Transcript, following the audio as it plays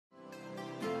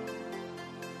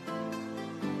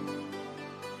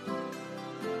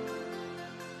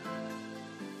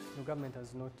government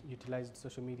has not utilized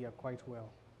social media quite well.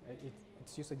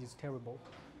 Its usage is terrible.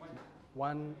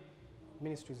 One,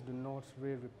 ministries do not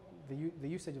really, the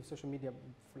usage of social media,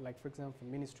 like for example for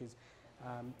ministries,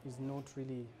 is not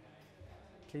really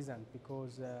pleasant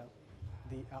because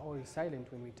they are always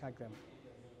silent when we tag them.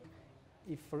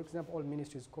 If, for example, all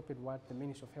ministries copied what the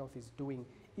Ministry of Health is doing,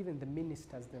 even the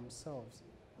ministers themselves,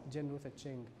 Jane Ruth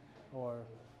Cheng or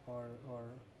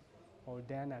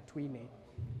Diana Twine,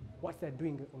 what they're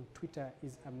doing on Twitter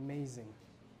is amazing.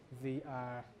 They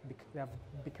have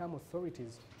become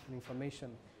authorities in information.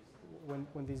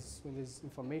 When there's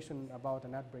information about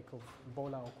an outbreak of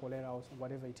Ebola or cholera or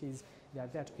whatever it is, they are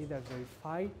there to either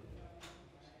verify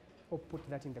or put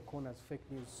that in the corner as fake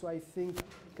news. So I think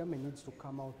government needs to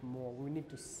come out more. We need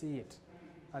to see it.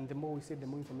 And the more we see it, the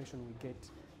more information we get.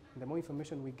 And the more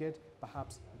information we get,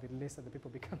 perhaps the lesser the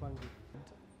people become angry.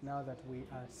 Now that we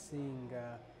are seeing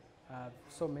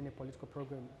so many political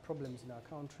problems in our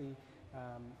country,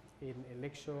 in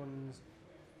elections,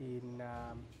 in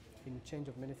change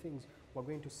of many things, we're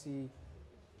going to see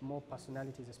more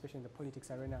personalities, especially in the politics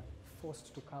arena,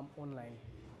 forced to come online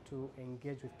to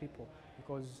engage with people,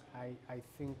 because I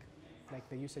think like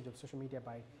the usage of social media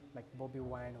by like Bobby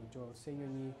Wine or Joel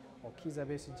Senyonyi or Kiza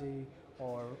Besigye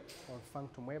or Frank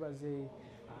Tumwebaze,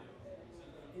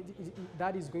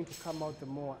 that is going to come out the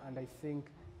more, and I think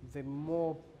the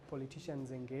more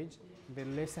politicians engage, the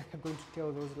less are going to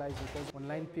tell those lies, because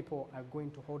online people are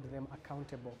going to hold them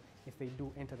accountable if they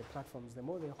do enter the platforms. The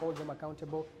more they hold them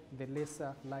accountable, the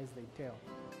lesser lies they tell.